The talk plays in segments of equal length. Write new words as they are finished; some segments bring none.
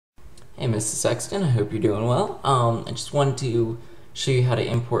Hey Mrs. Sexton, I hope you're doing well. I just wanted to show you how to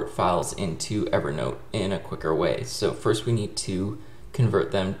import files into Evernote in a quicker way. So first we need to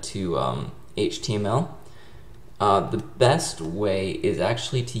convert them to HTML. The best way is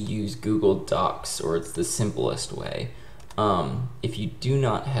actually to use Google Docs, or it's the simplest way. If you do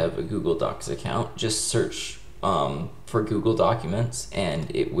not have a Google Docs account, just search for Google Documents and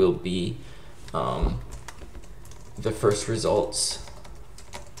it will be the first results.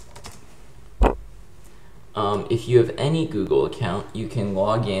 If you have any Google account, you can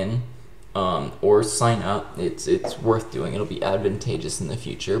log in or sign up. It's worth doing. It'll be advantageous in the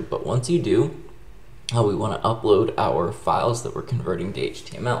future. But once you do, we want to upload our files that we're converting to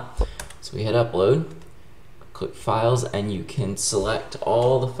HTML. So we hit upload, click files, and you can select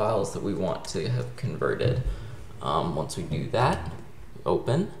all the files that we want to have converted. Once we do that,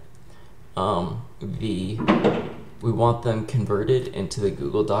 open. We want them converted into the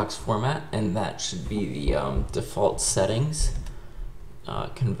Google Docs format, and that should be the default settings.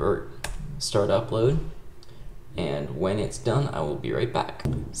 Convert, start upload, and when it's done, I will be right back.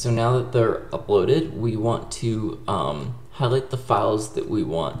 So now that they're uploaded, we want to highlight the files that we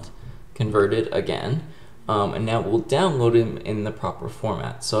want converted again, and now we'll download them in the proper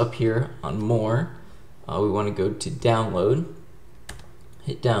format. So up here on More, we want to go to Download,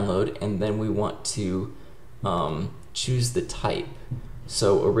 hit Download, and then we want to choose the type.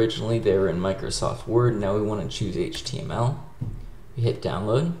 So originally they were in Microsoft Word, now we want to choose HTML. We hit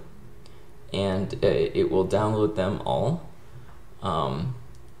download and it will download them all.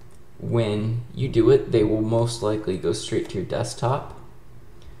 When you do it, they will most likely go straight to your desktop,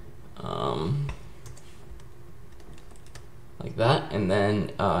 like that, and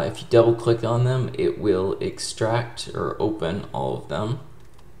then if you double click on them, it will extract or open all of them.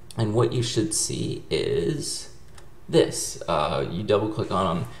 And what you should see is this. You double click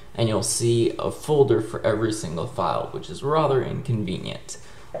on them and you'll see a folder for every single file, which is rather inconvenient.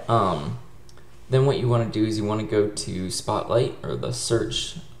 Then what you want to do is you want to go to Spotlight, or the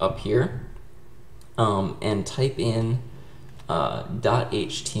search up here, and type in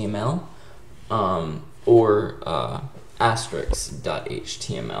 .html or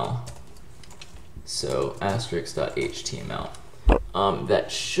asterisk.html. So asterisk.html.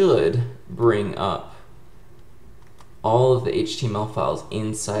 That should bring up all of the HTML files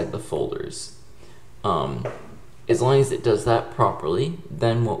inside the folders. As long as it does that properly,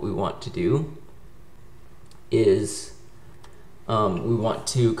 then what we want to do is we want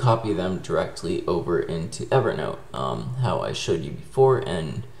to copy them directly over into Evernote, how I showed you before,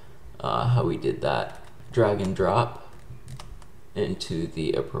 and how we did that. Drag and drop into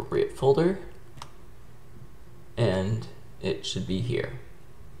the appropriate folder, and it should be here.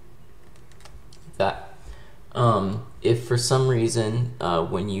 That. If for some reason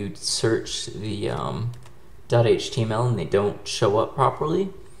when you search the .html and they don't show up properly,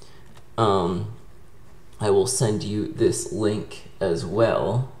 I will send you this link as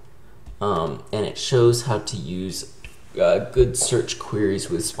well, and it shows how to use good search queries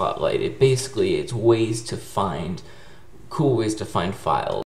with Spotlight. It's ways to find, cool ways to find files.